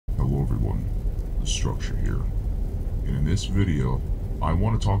everyone, the structure here, and in this video I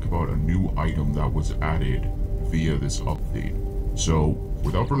want to talk about a new item that was added via this update. So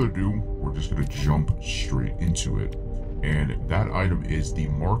without further ado, we're just going to jump straight into it, and that item is the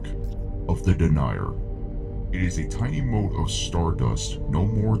Mark of the Denier. It is a tiny mote of stardust, no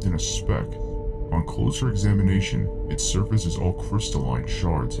more than a speck. On closer examination, its surface is all crystalline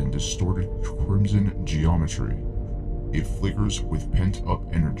shards and distorted crimson geometry. It flickers with pent-up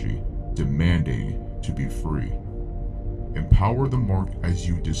energy, demanding to be free. Empower the Mark as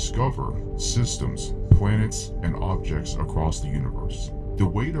you discover systems, planets, and objects across the universe. The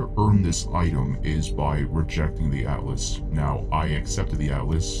way to earn this item is by rejecting the Atlas. Now, I accepted the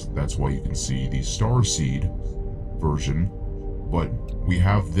Atlas, that's why you can see the Starseed version, but we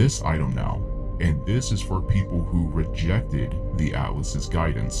have this item now, and this is for people who rejected the Atlas's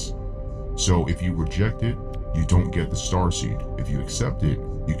guidance. So if you reject it, you don't get the Starseed. If you accept it,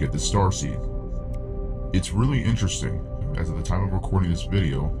 you get the Starseed. It's really interesting, as at the time of recording this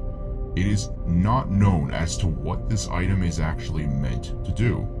video, it is not known as to what this item is actually meant to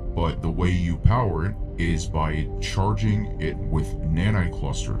do, but the way you power it is by charging it with nanite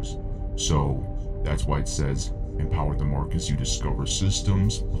clusters. So that's why it says, empower the Mark as you discover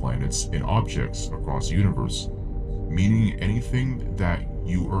systems, planets, and objects across the universe. Meaning anything that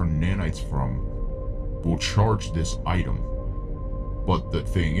you earn nanites from will charge this item. But the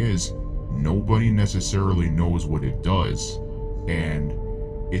thing is, nobody necessarily knows what it does, and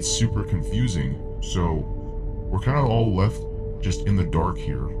it's super confusing. So we're kind of all left just in the dark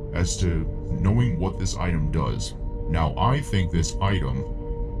here as to knowing what this item does. Now, I think this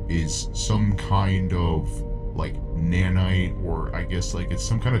item is some kind of like nanite, or I guess like it's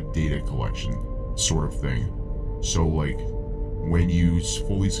some kind of data collection sort of thing. So like when you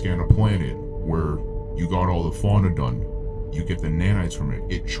fully scan a planet where you got all the fauna done, you get the nanites from it.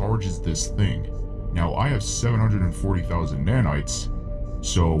 It charges this thing. Now I have 740,000 nanites,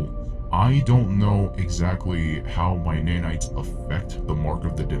 so I don't know exactly how my nanites affect the Mark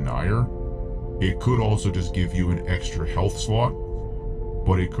of the Denier. It could also just give you an extra health slot,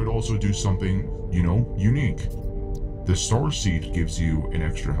 but it could also do something, you know, unique. The Starseed gives you an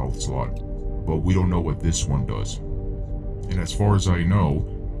extra health slot, but we don't know what this one does. And as far as I know,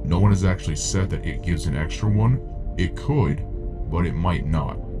 no one has actually said that it gives an extra one. It could, but it might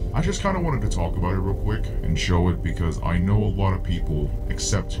not. I just kind of wanted to talk about it real quick and show it because I know a lot of people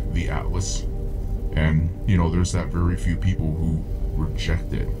accept the Atlas, and you know, there's that very few people who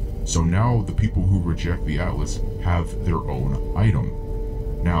reject it. So now the people who reject the Atlas have their own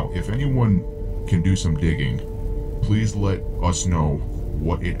item. Now, if anyone can do some digging, please let us know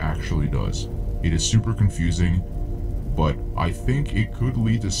what it actually does. It is super confusing, but I think it could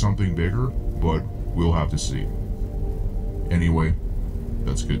lead to something bigger, but we'll have to see. Anyway,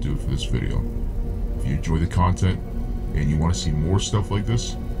 that's gonna do it for this video. If you enjoy the content and you want to see more stuff like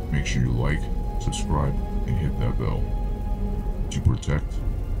this, make sure you like, subscribe, and hit that bell to protect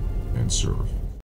and serve.